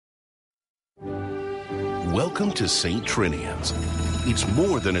Welcome to St. Trinian's. It's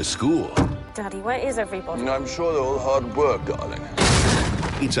more than a school. Daddy, where is everybody? I'm sure they're all hard work, darling.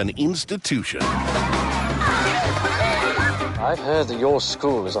 It's an institution. I've heard that your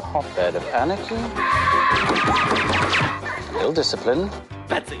school is a hotbed of anarchy, ill-discipline.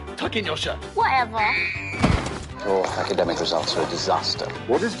 Betsy, tuck in your shirt. Whatever. Your academic results are a disaster.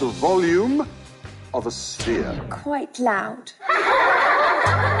 What is the volume of a sphere? Quite loud.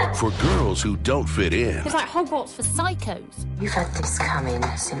 For girls who don't fit in. It's like Hogwarts for psychos. You've had this coming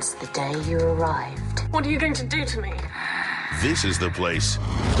since the day you arrived. What are you going to do to me? This is the place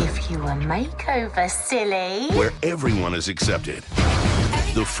Give you a makeover, silly. where everyone is accepted.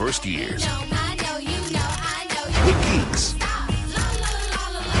 The first years. The geeks.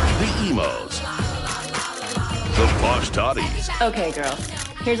 The emos. The posh toddies. Okay, girls.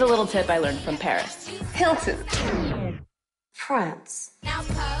 Here's a little tip I learned from Paris. Hilton. France.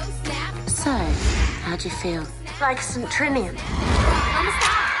 So, how do you feel? Like St. Trinian.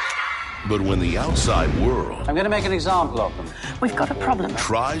 But when the outside world I'm going to make an example of them. We've got a problem.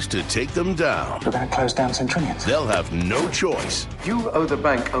 tries to take them down, We're going to close down St. Trinian's. they'll have no choice You owe the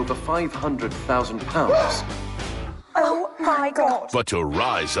bank over £500,000. Oh my God. but to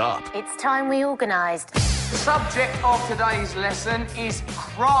rise up. It's time we organised. The subject of today's lesson is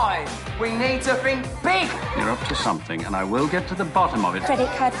crime. We need to think big. You're up to something, and I will get to the bottom of it. Credit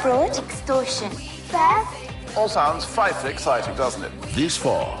card fraud. Extortion. Theft. All sounds frightfully exciting, doesn't it? This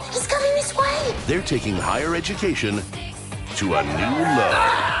fall, He's coming this way. they're taking higher education to a new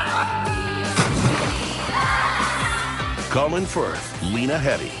level. Colin Firth, Lena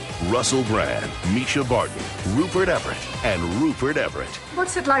Headey, Russell Brand, Mischa Barton, Rupert Everett, and Rupert Everett.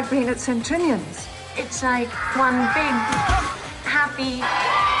 What's it like being at St. Trinian's? It's like one big, happy,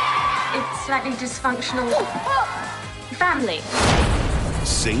 it's slightly dysfunctional family.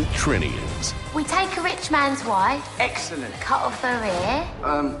 St. Trinian's. We take a rich man's wife, Excellent. cut off her ear.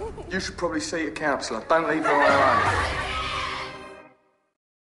 You should probably see a counsellor. Don't leave her on her own.